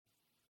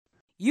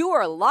You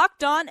are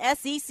Locked On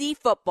SEC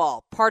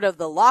Football, part of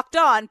the Locked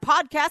On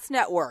Podcast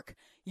Network.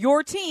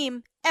 Your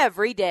team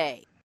every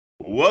day.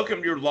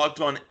 Welcome to your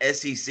Locked On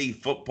SEC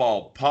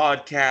Football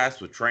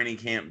podcast with training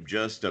camp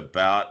just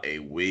about a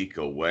week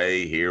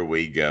away. Here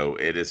we go.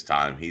 It is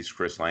time. He's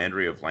Chris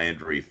Landry of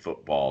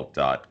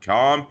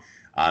LandryFootball.com.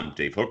 I'm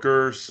Dave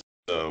Hooker,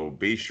 so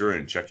be sure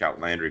and check out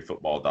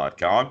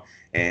LandryFootball.com,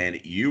 and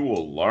you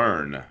will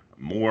learn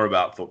more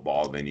about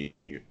football than you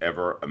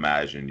ever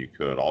imagined you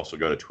could. Also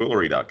go to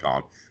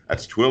Twillory.com.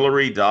 That's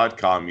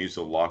Twillory.com. Use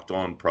the Locked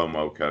On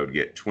promo code.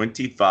 Get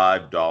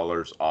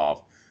 $25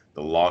 off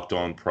the Locked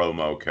On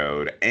promo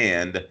code,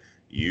 and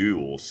you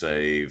will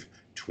save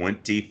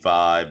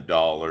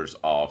 $25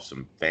 off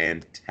some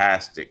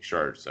fantastic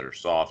shirts that are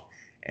soft,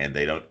 and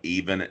they don't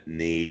even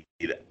need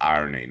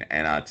ironing.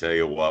 And I tell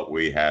you what,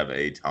 we have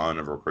a ton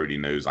of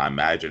recruiting news. I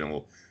imagine it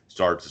will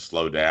start to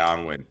slow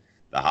down when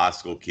the high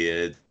school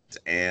kids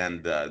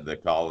and the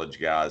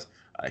college guys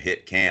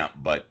hit camp.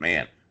 But,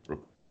 man,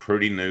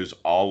 recruiting news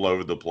all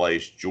over the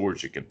place.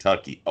 Georgia,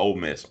 Kentucky, Ole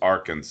Miss,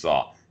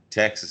 Arkansas,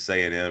 Texas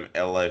A&M,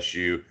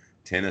 LSU,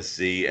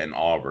 Tennessee, and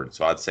Auburn.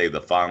 So I'd say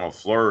the final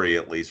flurry,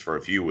 at least for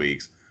a few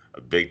weeks,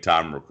 of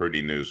big-time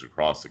recruiting news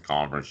across the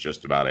conference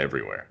just about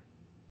everywhere.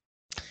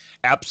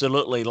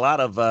 Absolutely. A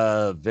lot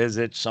of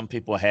visits. Some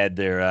people had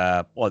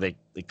their,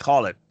 they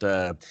call it,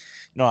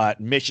 at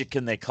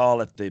Michigan, they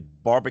call it the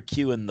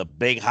barbecue in the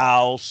big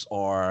house,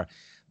 or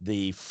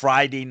the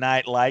Friday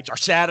Night Lights, or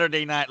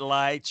Saturday Night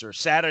Lights, or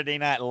Saturday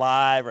Night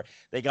Live, or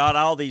they got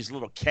all these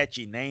little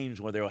catchy names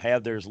where they'll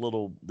have their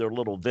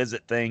little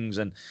visit things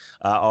and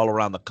all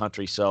around the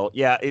country. So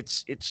yeah,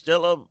 it's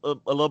still a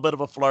little bit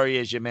of a flurry,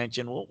 as you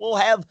mentioned. We'll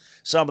have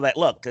some of that.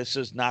 Look, this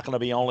is not going to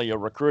be only a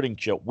recruiting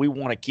show. We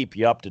want to keep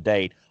you up to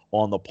date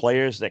on the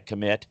players that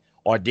commit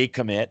or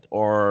decommit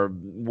or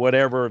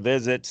whatever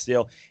visit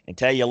still, and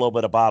tell you a little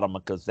bit about them,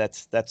 because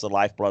that's the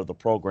lifeblood of the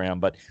program.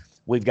 But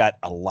we've got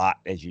a lot,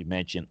 as you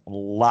mentioned, a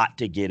lot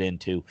to get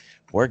into.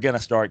 We're going to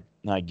start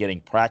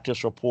getting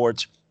practice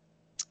reports.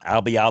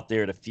 I'll be out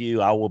there at a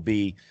few. I will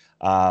be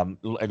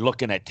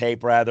looking at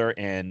tape,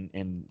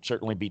 and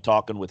certainly be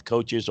talking with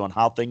coaches on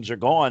how things are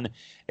going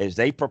as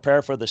they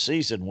prepare for the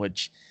season,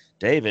 which,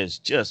 Dave, is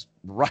just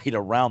right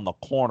around the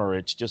corner.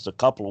 It's just a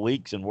couple of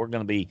weeks, and we're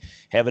going to be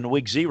having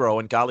week 0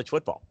 in college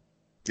football.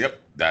 Yep,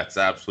 that's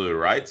absolutely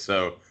right.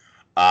 So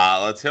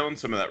let's hit on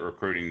some of that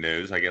recruiting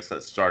news. I guess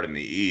let's start in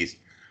the East.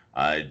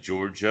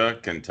 Georgia,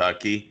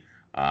 Kentucky,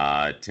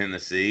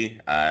 Tennessee,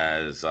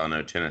 as I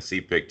know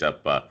Tennessee picked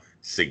up a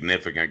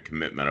significant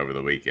commitment over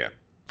the weekend.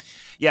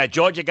 Yeah,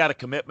 Georgia got a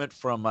commitment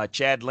from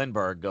Chad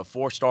Lindbergh, a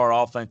 4-star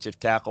offensive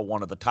tackle,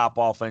 one of the top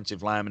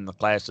offensive linemen in the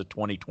class of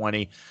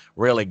 2020.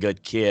 Really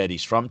good kid.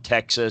 He's from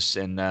Texas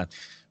and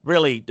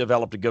really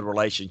developed a good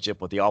relationship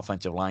with the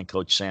offensive line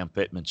coach, Sam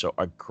Pittman. So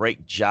a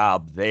great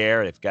job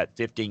there. They've got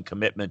 15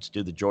 commitments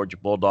to the Georgia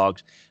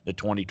Bulldogs, the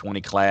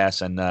 2020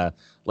 class. And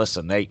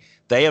listen, they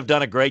have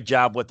done a great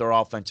job with their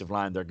offensive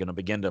line. They're going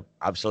to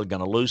obviously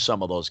going to lose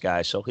some of those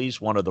guys. So he's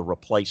one of the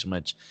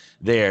replacements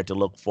there to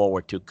look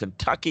forward to.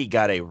 Kentucky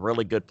got a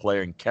really good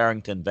player in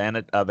Carrington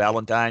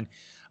Valentine,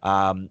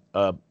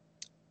 a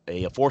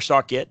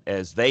 4-star kid,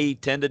 as they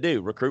tend to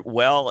do, recruit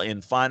well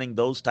in finding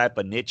those type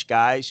of niche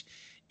guys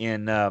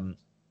in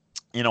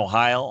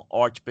Ohio,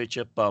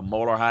 Archbishop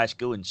Moeller High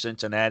School in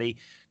Cincinnati.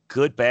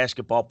 Good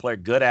basketball player,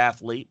 good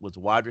athlete, was a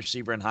wide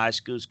receiver in high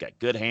school. He's got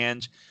good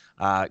hands.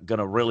 Going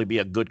to really be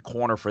a good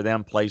corner for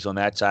them, plays on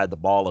that side of the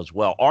ball as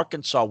well.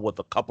 Arkansas with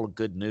a couple of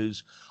good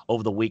news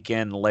over the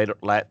weekend,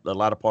 the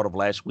latter part of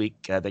last week.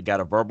 They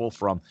got a verbal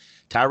from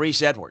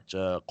Tyrese Edwards,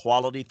 a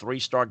quality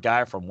 3-star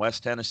guy from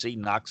West Tennessee,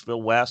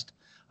 Knoxville West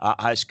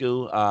High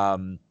School.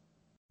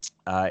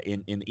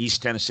 In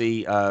East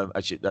Tennessee,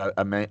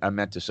 I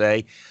meant to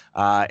say,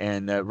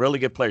 and a really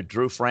good player.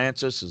 Drew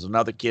Francis is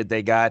another kid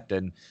they got,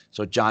 and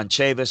so John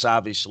Chavis,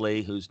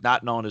 obviously, who's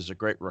not known as a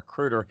great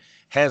recruiter,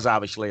 has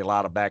obviously a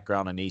lot of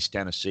background in East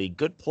Tennessee.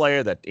 Good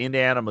player that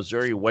Indiana,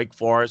 Missouri, Wake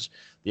Forest,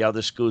 the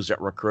other schools that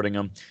are recruiting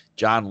him.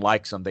 John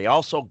likes him. They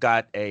also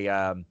got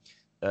a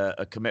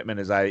commitment,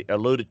 as I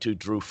alluded to,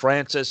 Drew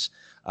Francis.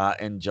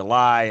 In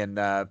July,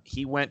 and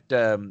he went.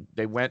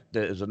 They went.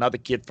 There's another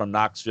kid from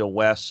Knoxville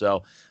West.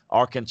 So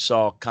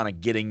Arkansas kind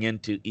of getting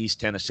into East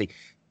Tennessee.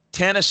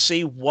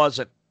 Tennessee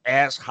wasn't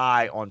as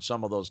high on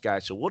some of those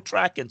guys, so we'll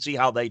track and see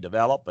how they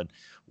develop and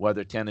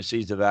whether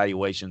Tennessee's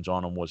evaluations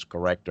on them was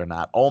correct or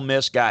not. Ole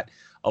Miss got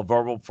a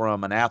verbal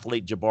from an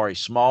athlete, Jabari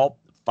Small,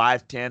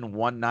 5'10",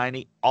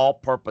 190,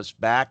 all-purpose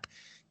back.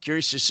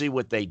 Curious to see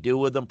what they do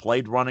with him.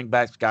 Played running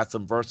backs, got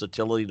some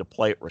versatility to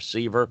play at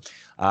receiver.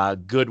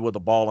 Good with the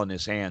ball in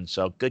his hand.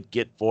 So good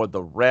get for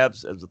the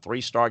Rebs as a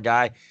 3-star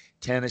guy.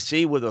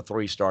 Tennessee with a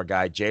 3-star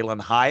guy. Jalen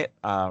Hyatt,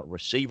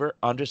 receiver,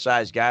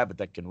 undersized guy, but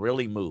that can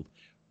really move.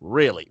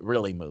 Really,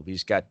 really move.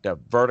 He's got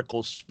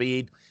vertical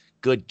speed.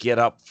 Good get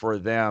up for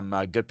them.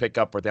 Good pick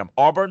up for them.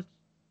 Auburn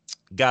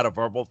got a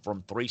verbal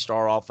from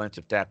three-star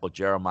offensive tackle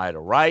Jeremiah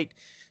Wright,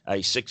 a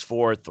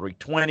 6'4",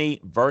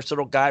 320,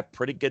 versatile guy,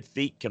 pretty good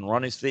feet, can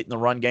run his feet in the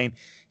run game.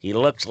 He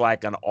looks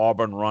like an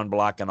Auburn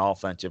run-blocking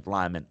offensive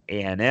lineman.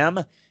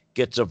 A&M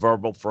gets a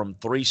verbal from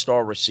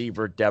three-star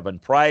receiver Devin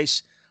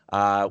Price,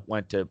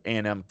 went to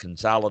A&M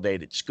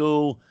Consolidated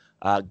School.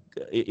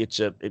 It's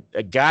a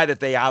guy that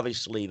they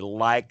obviously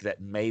like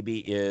that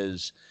maybe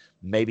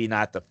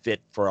not the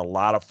fit for a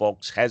lot of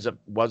folks.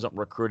 Wasn't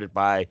recruited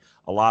by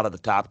a lot of the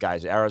top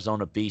guys,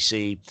 Arizona,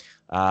 BC,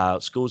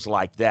 schools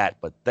like that.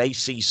 But they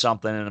see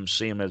something in him,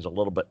 see him as a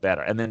little bit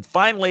better. And then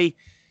finally,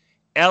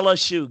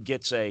 LSU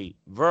gets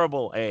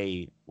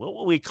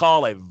what we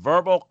call a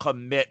verbal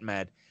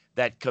commitment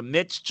that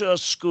commits to a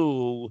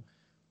school,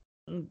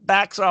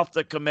 backs off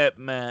the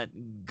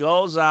commitment,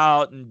 goes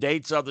out and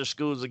dates other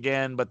schools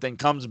again, but then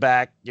comes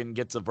back and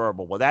gets a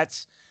verbal. Well,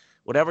 that's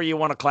whatever you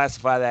want to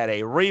classify that,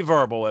 a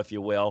reverbal, if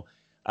you will.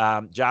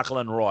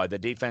 Jacqueline Roy, the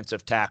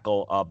defensive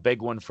tackle, a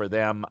big one for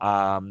them.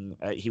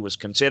 He was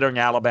considering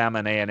Alabama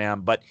and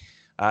A&M, but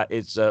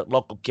it's a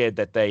local kid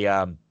that they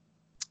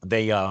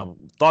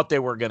thought they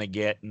were going to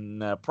get,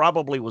 and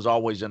probably was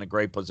always in a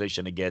great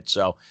position to get.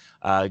 So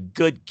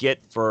good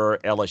get for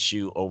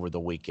LSU over the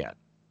weekend.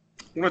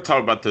 I want to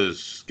talk about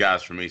those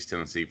guys from East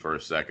Tennessee for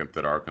a second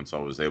that Arkansas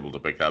was able to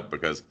pick up,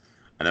 because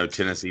I know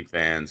Tennessee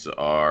fans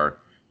are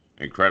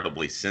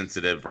incredibly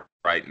sensitive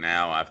right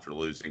now after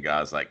losing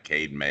guys like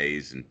Cade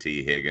Mays and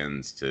T.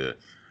 Higgins to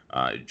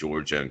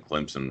Georgia and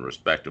Clemson,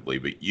 respectively.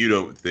 But you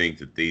don't think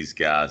that these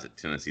guys that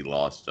Tennessee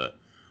lost to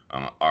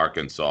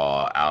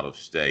Arkansas out of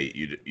state,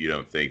 you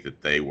don't think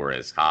that they were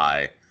as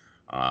high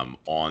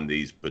on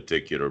these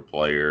particular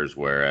players,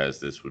 whereas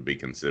this would be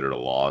considered a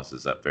loss?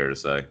 Is that fair to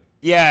say?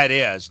 Yeah, it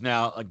is.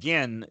 Now,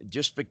 again,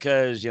 just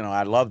because,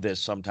 I love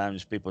this,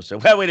 sometimes people say,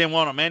 well, we didn't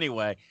want them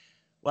anyway.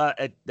 Well,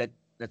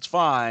 that's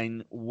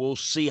fine. We'll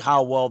see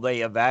how well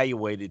they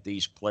evaluated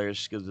these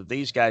players, because if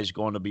these guys are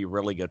going to be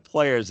really good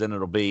players, then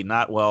it'll be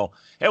not,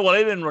 hey,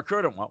 they didn't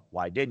recruit them. Well,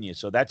 why didn't you?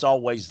 So that's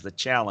always the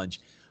challenge.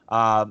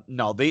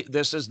 No,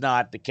 this is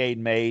not the Cade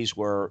Mays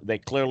where they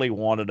clearly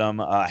wanted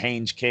them.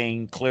 Haynes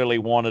King clearly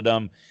wanted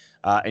them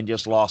and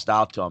just lost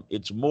out to them.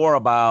 It's more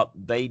about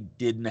they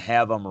didn't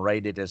have them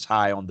rated as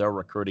high on their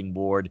recruiting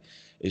board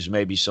as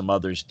maybe some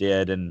others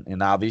did.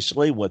 And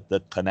obviously with the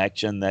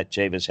connection that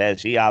Chavis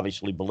has, he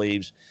obviously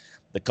believes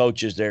the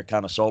coaches there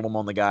kind of sold them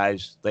on the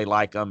guys. They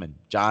like them. And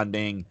John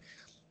Ding,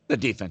 the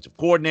defensive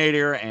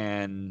coordinator,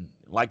 and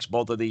likes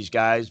both of these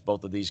guys.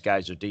 Both of these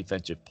guys are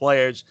defensive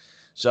players.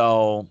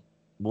 So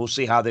we'll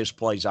see how this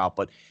plays out.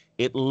 But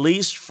at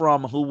least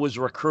from who was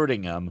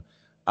recruiting them,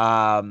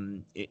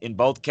 in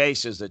both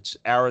cases, it's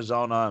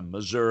Arizona,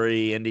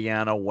 Missouri,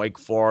 Indiana, Wake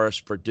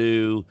Forest,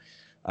 Purdue,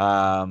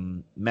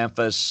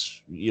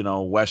 Memphis,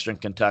 Western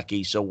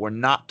Kentucky. So we're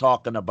not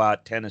talking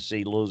about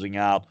Tennessee losing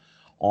out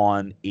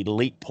on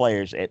elite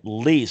players, at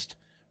least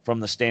from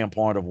the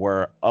standpoint of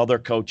where other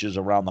coaches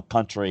around the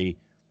country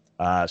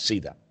see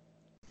them.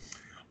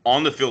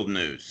 On the field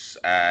news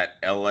at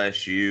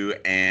LSU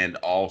and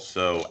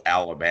also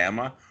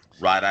Alabama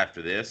right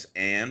after this,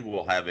 and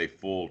we'll have a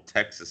full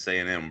Texas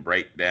A&M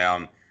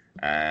breakdown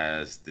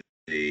as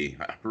the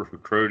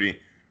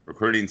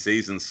recruiting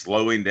season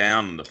slowing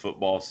down and the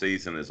football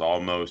season is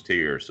almost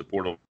here.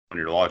 Support on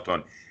your Locked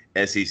On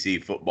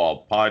SEC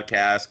Football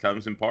podcast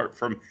comes in part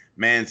from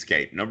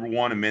Manscaped,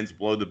 #1 in men's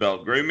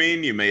below-the-belt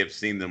grooming. You may have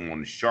seen them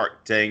on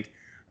Shark Tank.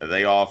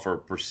 They offer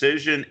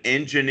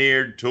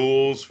precision-engineered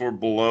tools for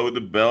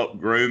below-the-belt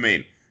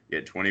grooming.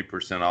 Get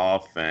 20%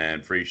 off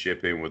and free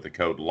shipping with the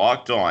code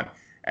LOCKEDON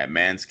at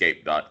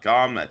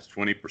manscaped.com. That's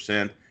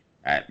 20%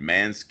 at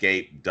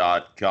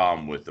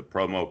manscaped.com with the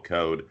promo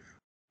code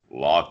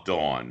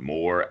LOCKEDON.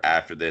 More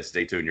after this.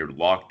 Stay tuned. You're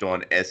Locked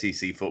On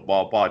SEC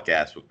Football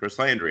podcast with Chris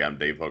Landry. I'm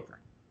Dave Hooker.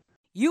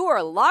 You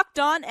are Locked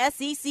On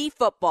SEC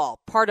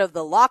Football, part of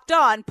the Locked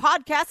On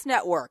Podcast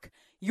Network,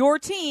 your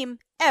team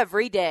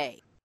every day.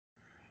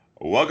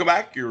 Welcome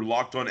back. You're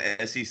Locked On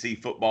SEC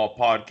Football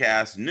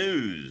podcast.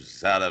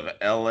 News out of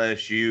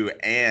LSU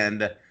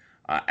and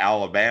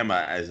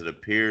Alabama, as it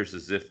appears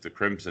as if the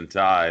Crimson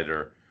Tide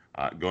are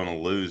going to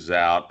lose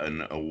out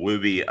an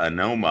Owubi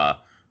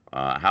Anoma.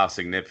 How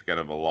significant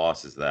of a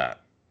loss is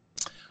that?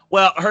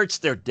 Well, it hurts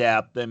their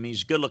depth. I mean,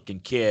 he's a good-looking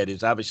kid. He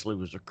obviously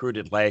was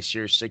recruited last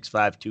year, 6'5",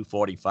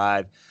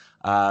 245.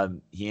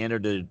 He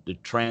entered the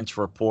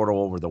transfer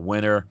portal over the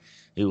winter.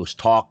 He was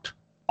talked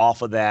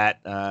off of that.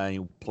 He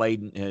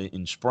played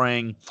in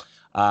spring,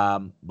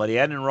 but he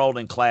hadn't enrolled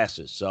in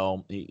classes.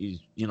 So he's,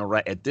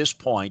 right at this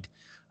point,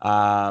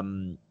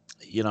 we'll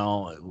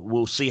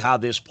see how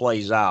this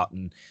plays out.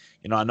 And,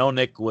 I know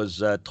Nick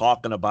was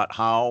talking about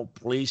how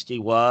pleased he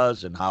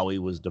was and how he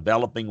was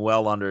developing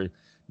well under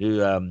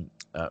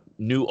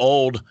new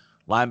old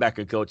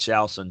linebacker coach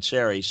Sal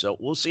Sunseri. So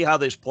we'll see how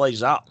this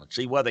plays out. Let's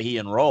see whether he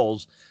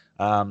enrolls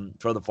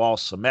for the fall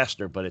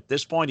semester. But at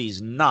this point,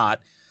 he's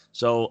not.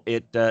 So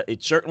it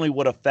certainly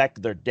would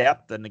affect their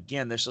depth. And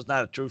again, this is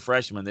not a true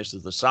freshman. This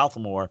is the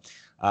sophomore.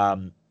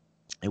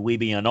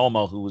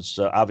 Iwebi who was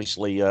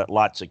obviously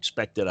lots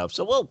expected of.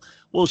 So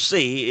we'll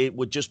see. It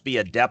would just be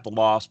a depth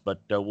loss,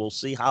 but we'll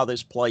see how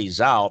this plays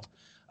out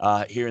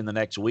here in the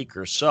next week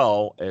or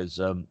so as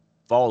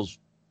fall's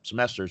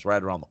semester is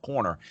right around the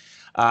corner.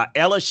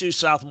 LSU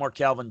sophomore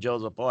Calvin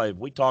Joseph, boy,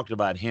 we talked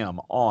about him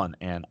on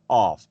and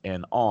off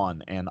and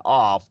on and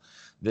off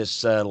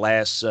this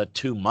last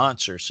 2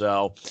 months or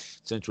so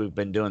since we've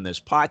been doing this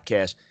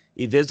podcast.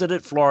 He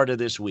visited Florida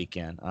this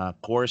weekend.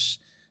 Of course,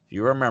 if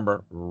you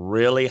remember,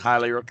 really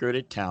highly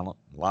recruited talent.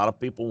 A lot of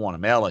people want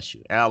him.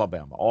 LSU,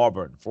 Alabama,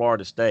 Auburn,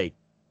 Florida State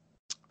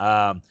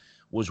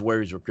was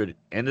where he's recruited.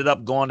 Ended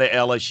up going to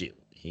LSU.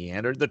 He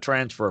entered the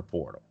transfer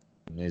portal.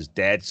 And his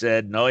dad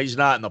said, no, he's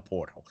not in the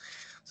portal.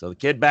 So the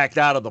kid backed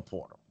out of the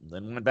portal,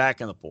 then went back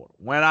in the portal,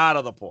 went out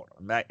of the portal.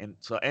 And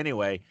so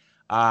anyway,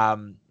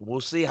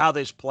 we'll see how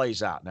this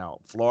plays out. Now,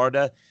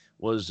 Florida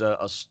was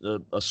a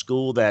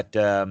school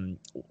that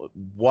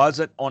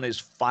wasn't on his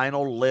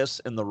final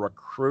list in the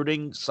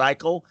recruiting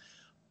cycle,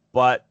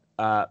 but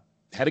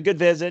had a good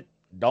visit.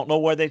 Don't know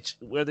where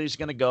he's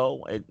going to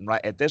go.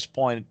 At this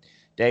point,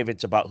 Dave,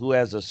 it's about who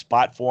has a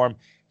spot for him.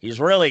 He's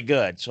really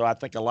good, so I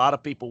think a lot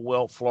of people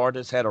will.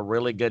 Florida's had a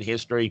really good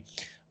history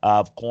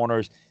of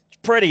corners. It's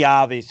pretty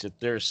obvious that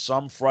there's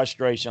some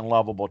frustration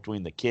level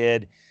between the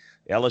kid,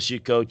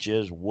 LSU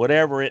coaches,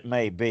 whatever it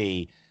may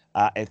be.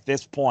 At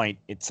this point,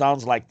 it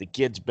sounds like the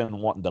kid's been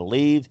wanting to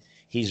leave.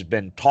 He's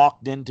been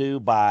talked into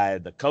by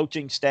the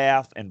coaching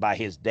staff and by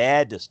his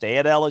dad to stay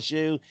at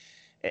LSU.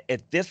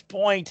 At this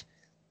point,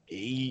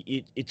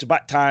 it's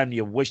about time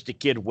you wish the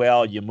kid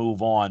well, you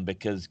move on,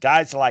 because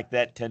guys like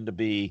that tend to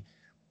be,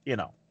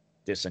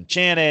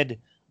 disenchanted,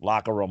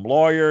 locker room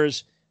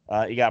lawyers.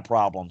 You got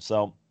problems.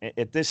 So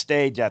at this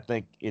stage, I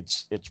think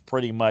it's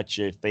pretty much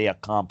a fait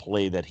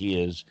accompli that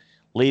he is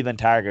leaving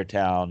Tiger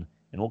Town,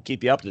 and we'll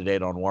keep you up to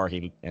date on where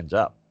he ends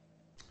up.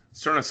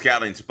 Let's turn a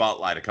scouting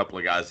spotlight, a couple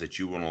of guys that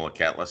you want to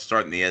look at. Let's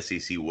start in the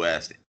SEC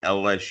West,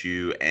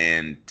 LSU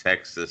and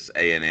Texas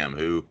A&M,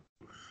 who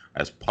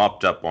has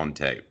popped up on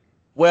tape.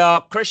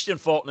 Well, Christian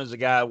Fulton is a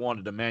guy I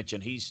wanted to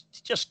mention. He's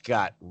just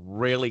got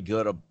really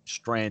good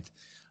strength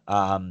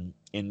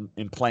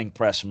in playing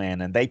press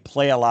man, and they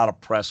play a lot of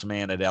press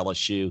man at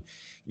LSU.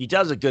 He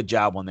does a good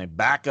job when they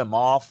back him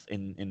off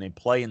and they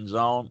play in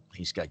zone.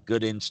 He's got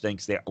good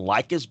instincts there.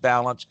 Like his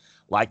balance,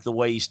 like the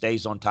way he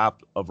stays on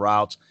top of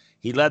routes.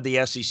 He led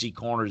the SEC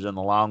corners in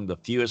allowing the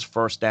fewest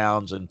first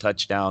downs and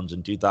touchdowns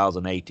in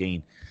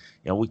 2018.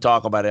 We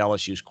talk about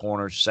LSU's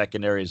corners,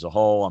 secondary as a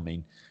whole. I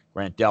mean,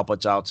 Grant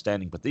Delpit's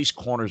outstanding, but these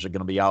corners are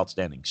going to be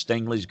outstanding.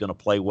 Stingley's going to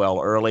play well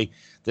early.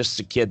 This is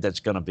a kid that's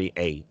going to be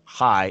a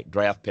high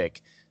draft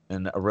pick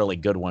and a really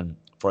good one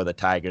for the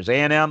Tigers.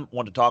 A&M,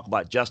 want to talk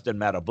about Justin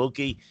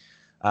Matabuki.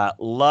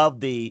 Love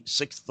the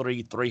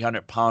 6'3",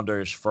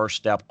 300-pounder's first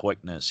step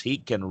quickness. He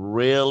can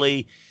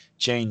really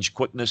change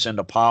quickness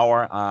into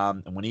power.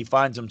 And when he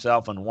finds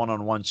himself in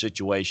one-on-one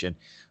situation,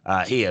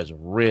 he is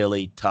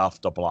really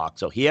tough to block.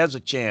 So he has a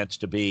chance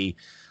to be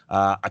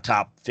a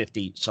top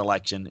 50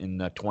 selection in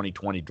the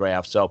 2020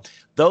 draft. So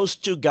those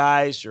two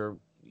guys are,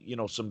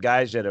 some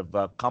guys that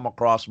have come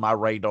across my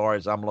radar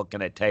as I'm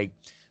looking at tape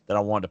that I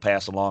wanted to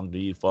pass along to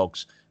you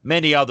folks.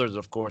 Many others,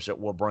 of course, that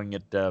will bring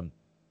it time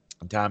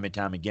and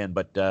time again,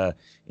 but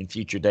in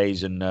future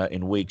days and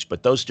in weeks.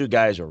 But those two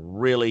guys are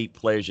really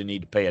players you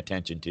need to pay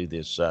attention to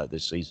this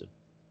season.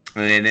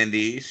 And in the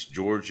East,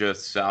 Georgia,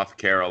 South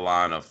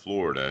Carolina,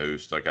 Florida. Who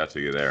stuck out to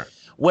you there?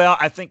 Well,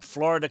 I think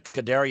Florida,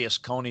 Kadarius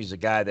Toney is a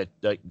guy that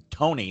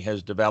Toney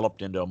has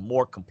developed into a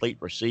more complete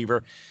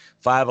receiver,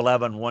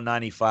 5'11",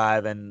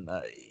 195. And,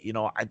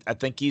 I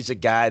think he's a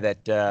guy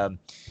that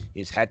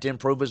he's had to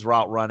improve his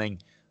route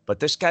running. But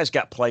this guy's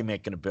got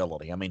playmaking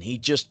ability. I mean,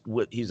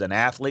 he's an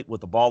athlete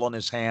with the ball in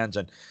his hands,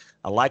 and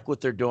I like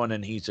what they're doing.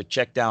 And he's a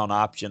check down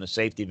option, a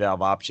safety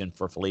valve option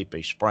for Felipe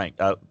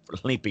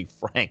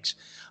Franks.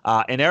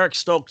 And Eric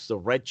Stokes, the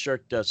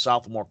redshirt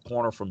sophomore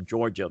corner from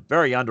Georgia,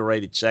 very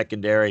underrated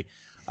secondary.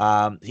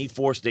 He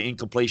forced the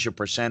incompletion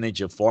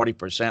percentage of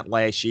 40%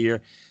 last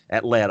year.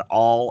 That led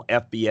all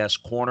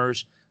FBS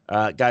corners.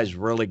 Guy's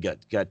really good.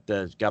 Got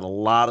a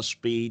lot of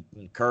speed.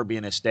 And Kirby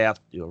and his staff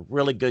do a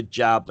really good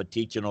job of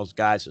teaching those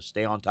guys to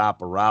stay on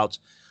top of routes,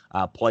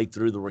 play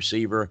through the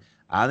receiver.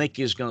 I think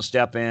he's going to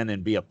step in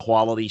and be a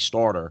quality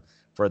starter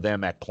for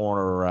them at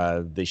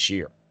corner this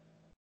year.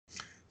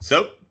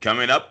 So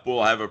coming up,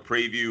 we'll have a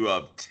preview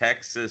of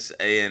Texas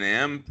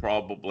A&M.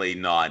 Probably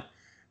not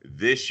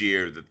this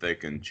year that they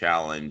can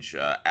challenge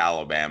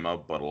Alabama,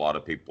 but a lot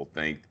of people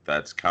think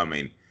that's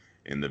coming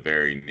in the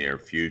very near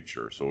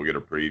future. So we'll get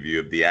a preview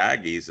of the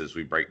Aggies as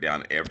we break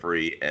down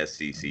every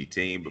SEC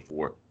team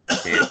before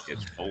camp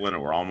gets rolling,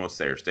 and we're almost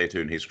there. Stay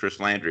tuned. He's Chris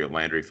Landry of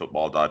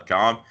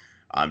LandryFootball.com.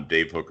 I'm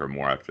Dave Hooker.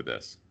 More after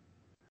this.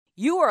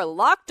 You are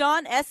Locked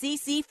On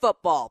SEC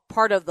Football,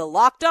 part of the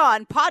Locked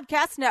On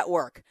Podcast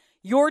Network.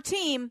 Your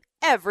team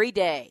every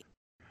day.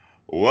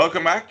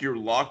 Welcome back. You're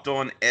Locked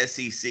On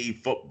SEC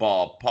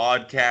Football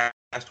Podcast.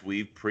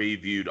 We've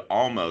previewed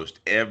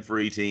almost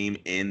every team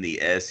in the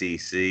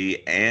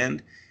SEC,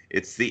 and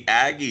it's the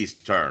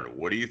Aggies' turn.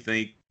 What do you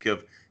think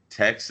of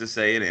Texas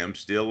A&M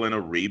still in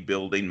a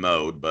rebuilding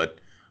mode, but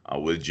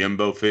with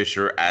Jimbo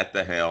Fisher at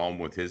the helm,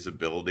 with his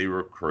ability to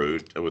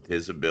recruit, with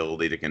his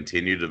ability to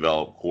continue to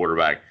develop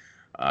quarterback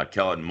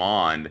Kellen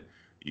Mond,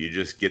 you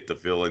just get the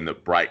feeling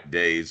that bright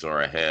days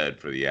are ahead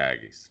for the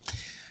Aggies.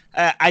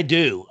 I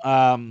do.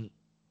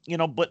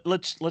 But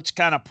let's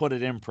kind of put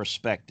it in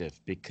perspective,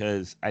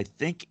 because I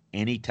think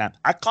anytime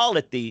I call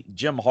it the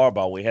Jim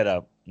Harbaugh. We had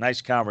a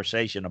nice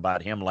conversation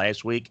about him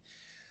last week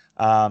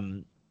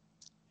on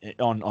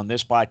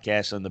this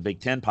podcast, on the Big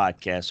Ten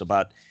podcast,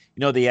 about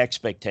the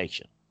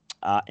expectation,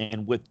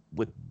 and with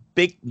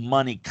big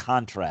money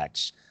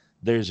contracts,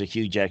 there's a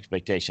huge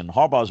expectation.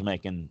 Harbaugh's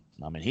making,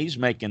 he's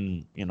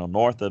making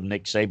north of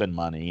Nick Saban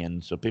money,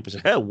 and so people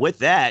say, hey, with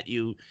that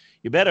you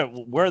better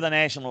wear the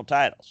national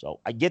title. So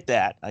I get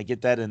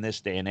that in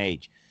this day and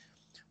age.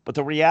 But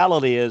the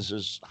reality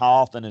is how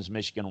often has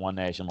Michigan won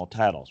national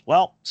titles?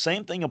 Well,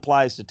 same thing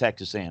applies to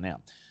Texas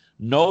A&M.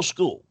 No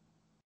school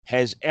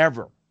has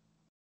ever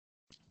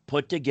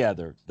put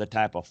together the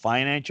type of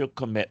financial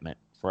commitment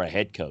for a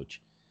head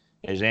coach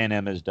as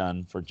A&M has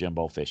done for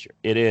Jimbo Fisher.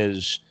 It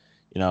is,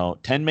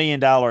 $10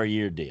 million a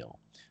year deal.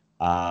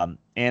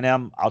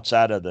 A&M,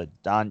 outside of the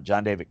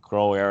John David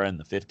Crow era in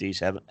the 50s,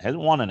 hasn't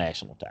won a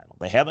national title.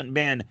 They haven't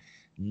been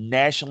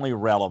nationally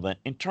relevant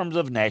in terms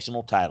of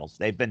national titles.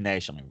 They've been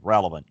nationally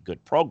relevant,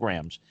 good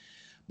programs,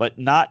 but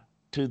not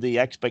to the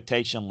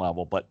expectation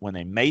level. But when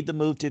they made the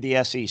move to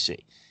the SEC,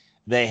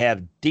 they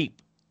have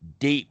deep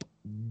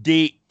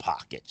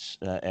pockets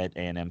at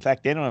A&M. In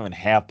fact, they don't even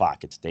have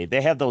pockets, Dave.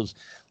 They have those,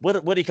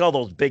 what do you call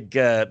those big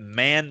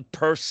man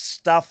purse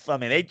stuff?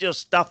 They just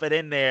stuff it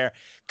in there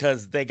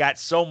because they got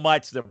so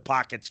much their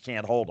pockets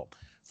can't hold them.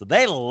 So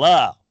they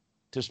love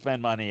to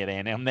spend money at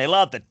A&M. They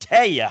love to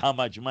tell you how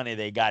much money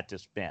they got to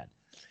spend.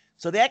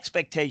 So the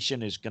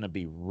expectation is going to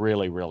be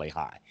really, really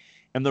high.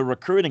 And the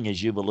recruiting,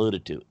 as you've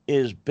alluded to,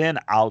 has been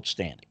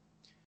outstanding.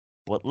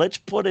 But let's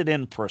put it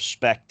in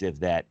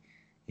perspective that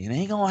it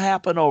ain't going to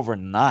happen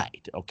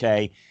overnight,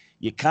 okay?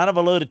 You kind of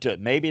alluded to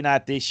it, maybe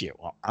not this year.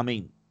 Well,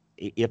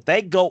 if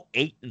they go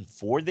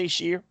 8-4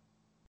 this year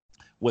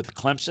with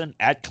Clemson,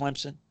 at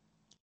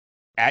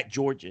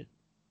Georgia,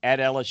 at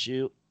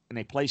LSU, and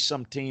they play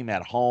some team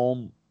at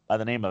home by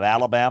the name of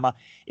Alabama,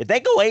 if they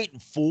go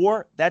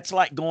 8-4, that's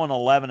like going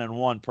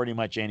 11-1 pretty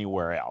much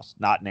anywhere else,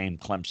 not named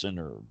Clemson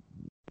or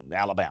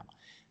Alabama.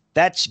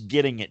 That's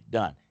getting it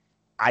done.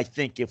 I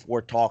think if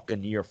we're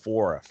talking year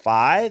 4 or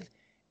 5,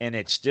 and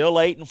it's still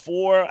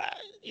 8-4,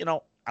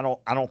 I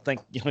don't think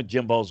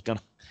Jimbo's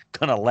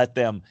gonna let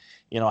them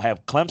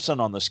have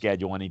Clemson on the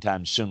schedule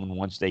anytime soon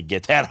once they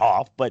get that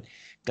off, but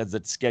because the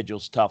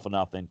schedule's tough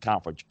enough in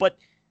conference. But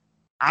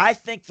I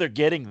think they're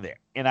getting there,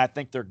 and I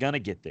think they're gonna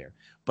get there.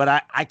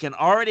 But I can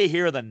already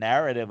hear the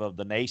narrative of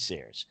the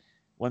naysayers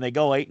when they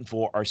go 8-4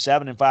 or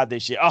 7-5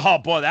 this year. Oh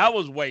boy, that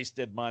was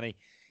wasted money.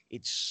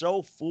 It's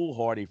so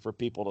foolhardy for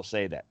people to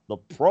say that. The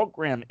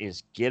program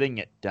is getting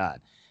it done.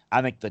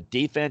 I think the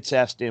defense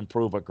has to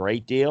improve a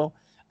great deal.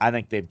 I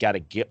think they've got to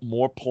get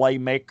more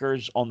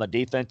playmakers on the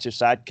defensive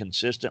side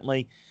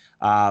consistently.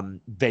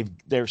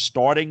 They're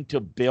starting to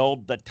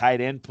build the tight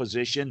end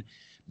position,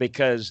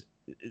 because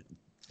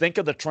think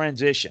of the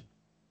transition.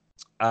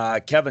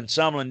 Kevin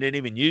Sumlin didn't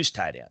even use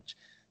tight ends.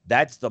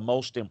 That's the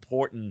most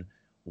important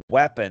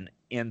weapon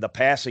in the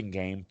passing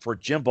game for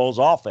Jimbo's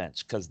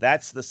offense, because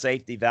that's the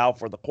safety valve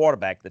for the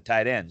quarterback, the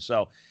tight end.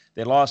 So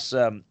they lost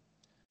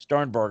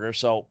Sternberger,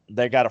 so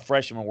they got a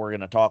freshman we're going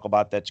to talk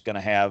about that's going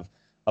to have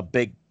a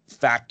big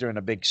factor and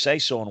a big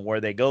say-so in where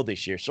they go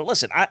this year. So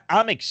listen,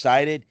 I'm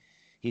excited.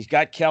 He's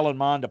got Kellen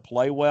Mond to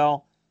play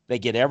well. They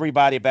get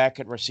everybody back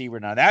at receiver.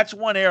 Now, that's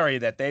one area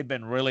that they've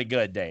been really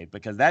good, Dave,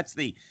 because that's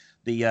the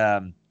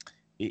when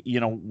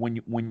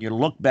you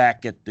look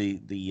back at the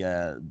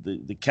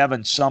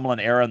Kevin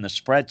Sumlin era and the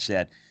spread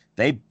set,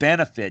 they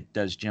benefit,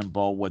 does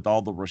Jimbo, with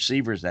all the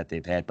receivers that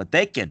they've had, but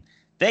they can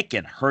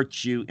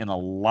hurt you in a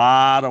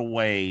lot of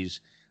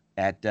ways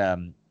at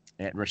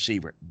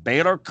receiver.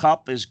 Baylor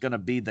Cupp is going to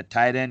be the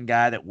tight end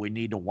guy that we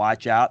need to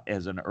watch out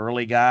as an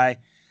early guy.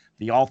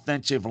 The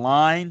offensive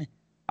line,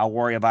 I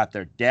worry about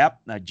their depth.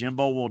 Now,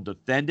 Jimbo will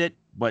defend it,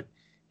 but,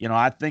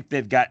 I think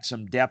they've got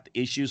some depth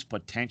issues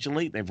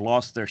potentially. They've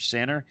lost their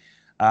center,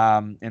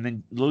 and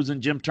then losing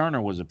Jim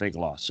Turner was a big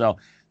loss. So,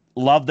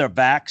 love their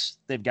backs.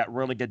 They've got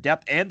really good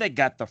depth, and they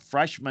got the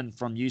freshman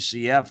from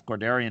UCF,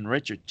 Cordarian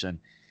Richardson.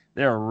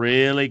 They're a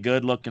really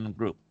good-looking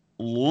group.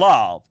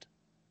 Loved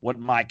what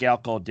Mike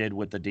Elko did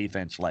with the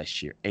defense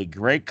last year. A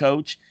great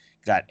coach,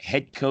 got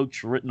head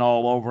coach written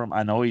all over him.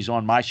 I know he's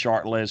on my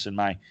short list in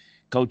my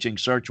coaching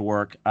search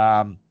work.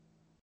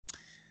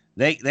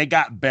 They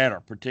got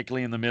better,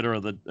 particularly in the middle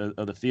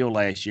of the field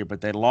last year,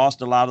 but they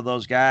lost a lot of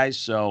those guys.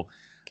 So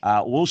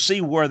we'll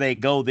see where they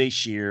go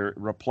this year,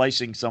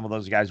 replacing some of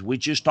those guys. We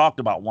just talked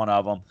about one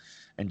of them,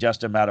 and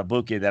Justin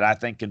Matabuki, that I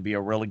think can be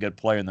a really good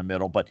player in the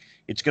middle. But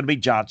it's going to be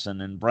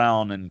Johnson and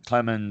Brown and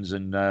Clemens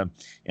and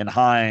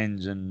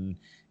Hines and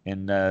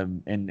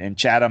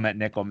Chatham at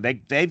nickel.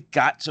 They've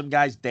got some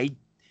guys.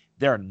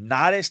 They're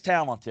not as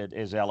talented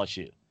as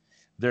LSU.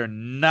 They're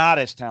not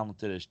as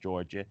talented as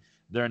Georgia.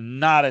 They're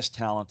not as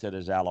talented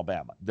as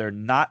Alabama. They're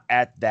not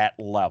at that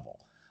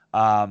level.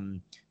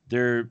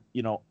 They're,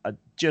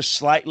 just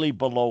slightly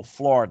below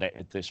Florida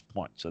at this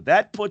point. So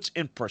that puts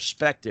in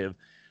perspective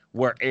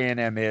where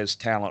A&M is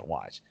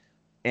talent-wise.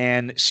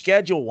 And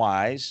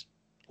schedule-wise,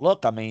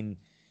 look, I mean,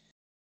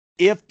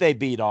 if they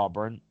beat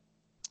Auburn,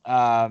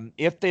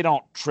 if they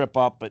don't trip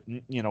up at,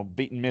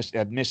 beating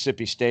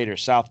Mississippi State or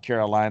South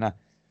Carolina,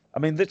 I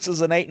mean, this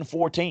is an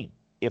 8-4 team.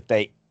 If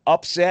they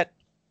upset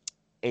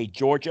a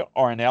Georgia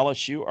or an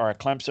LSU or a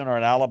Clemson or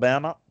an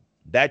Alabama,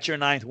 that's your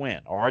 9th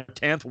win or a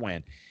 10th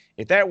win.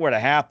 If that were to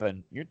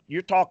happen,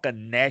 you're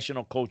talking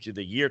National Coach of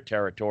the Year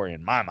territory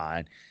in my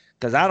mind,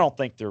 because I don't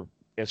think they're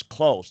as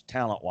close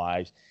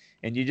talent-wise,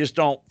 and you just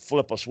don't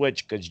flip a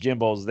switch because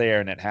Jimbo's there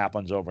and it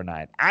happens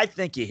overnight. I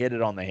think you hit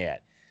it on the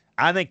head.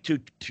 I think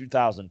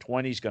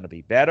 2020 is going to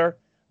be better.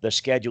 The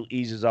schedule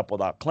eases up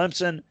without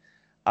Clemson,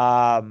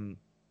 and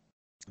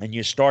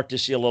you start to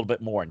see a little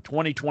bit more. And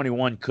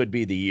 2021 could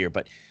be the year,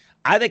 but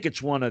I think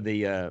it's one of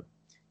the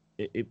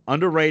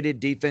underrated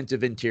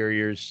defensive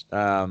interiors.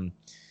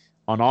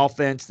 On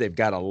offense, they've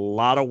got a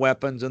lot of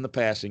weapons in the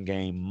passing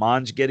game.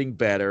 Mon's getting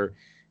better,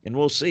 and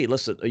we'll see.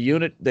 Listen, a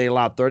unit, they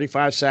allowed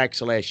 35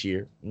 sacks last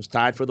year. It was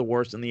tied for the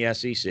worst in the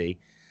SEC.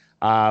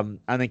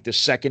 I think the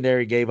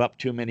secondary gave up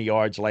too many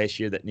yards last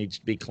year that needs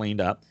to be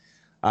cleaned up.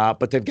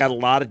 But they've got a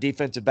lot of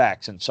defensive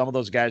backs, and some of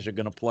those guys are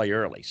going to play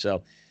early.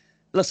 So,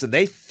 listen,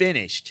 they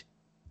finished.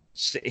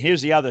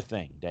 Here's the other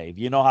thing, Dave.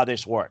 You know how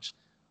this works.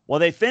 Well,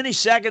 they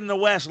finished second in the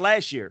West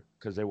last year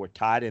because they were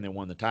tied and they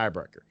won the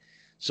tiebreaker.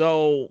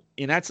 So,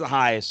 and that's the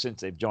highest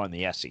since they've joined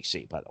the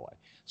SEC, by the way.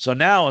 So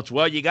now it's,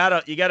 well, you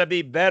gotta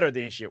be better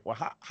this year. Well,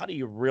 how do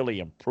you really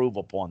improve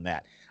upon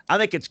that? I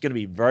think it's going to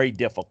be very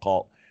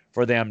difficult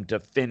for them to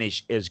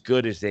finish as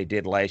good as they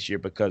did last year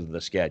because of the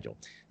schedule.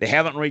 They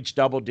haven't reached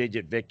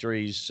double-digit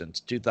victories since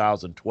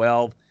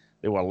 2012.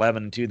 They were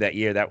 11-2 that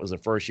year. That was the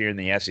first year in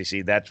the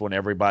SEC. That's when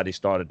everybody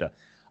started to,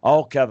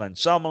 Kevin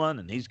Summerlin,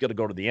 and he's going to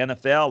go to the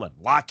NFL and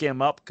lock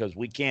him up because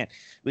we can't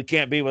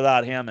be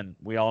without him. And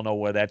we all know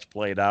where that's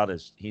played out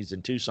as he's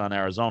in Tucson,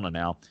 Arizona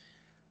now.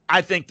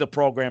 I think the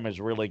program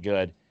is really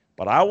good,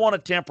 but I want to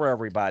temper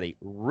everybody.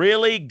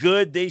 Really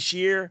good this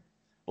year,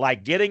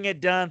 like getting it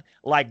done,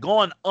 like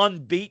going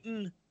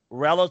unbeaten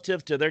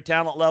relative to their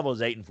talent level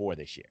is 8-4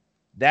 this year.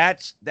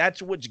 That's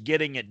what's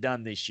getting it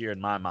done this year in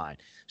my mind.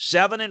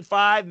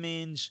 7-5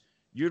 means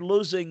you're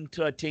losing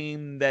to a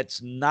team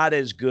that's not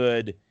as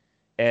good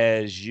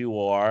as you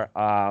are,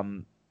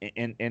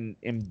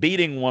 and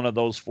beating one of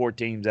those 4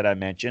 teams that I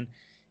mentioned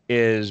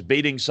is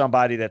beating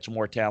somebody that's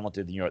more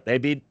talented than you are. They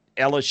beat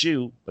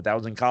LSU, but that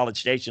was in College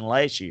Station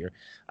last year.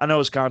 I know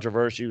it's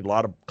controversial, a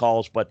lot of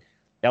calls, but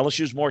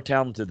LSU's more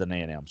talented than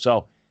A&M.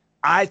 So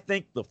I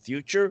think the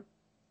future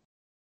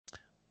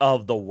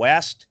of the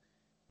West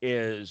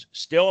is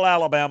still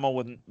Alabama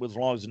with as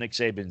long as Nick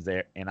Saban's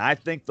there, and I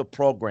think the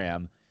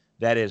program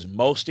that is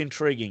most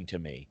intriguing to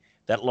me,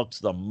 that looks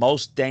the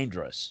most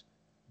dangerous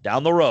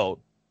down the road,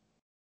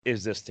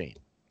 is this team,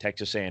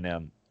 Texas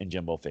A&M and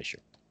Jimbo Fisher.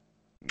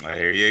 Well,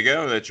 here you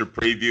go. That's your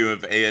preview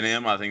of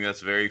A&M. I think that's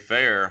very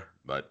fair,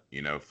 but,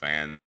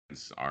 fans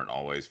aren't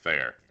always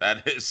fair.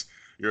 That is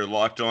your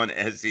Locked On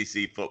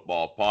SEC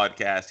Football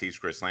podcast. He's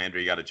Chris Landry.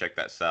 You got to check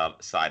that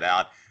site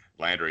out,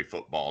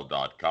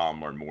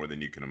 LandryFootball.com. Learn more than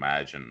you can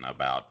imagine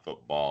about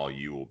football.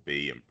 You will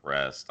be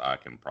impressed. I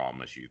can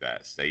promise you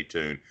that. Stay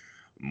tuned.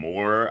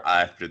 More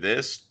after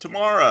this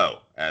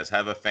tomorrow.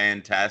 Have a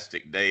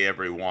fantastic day,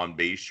 everyone.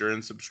 Be sure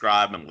and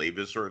subscribe and leave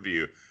us a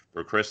review.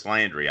 For Chris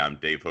Landry, I'm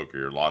Dave Hooker,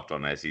 your Locked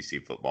On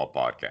SEC Football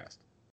podcast.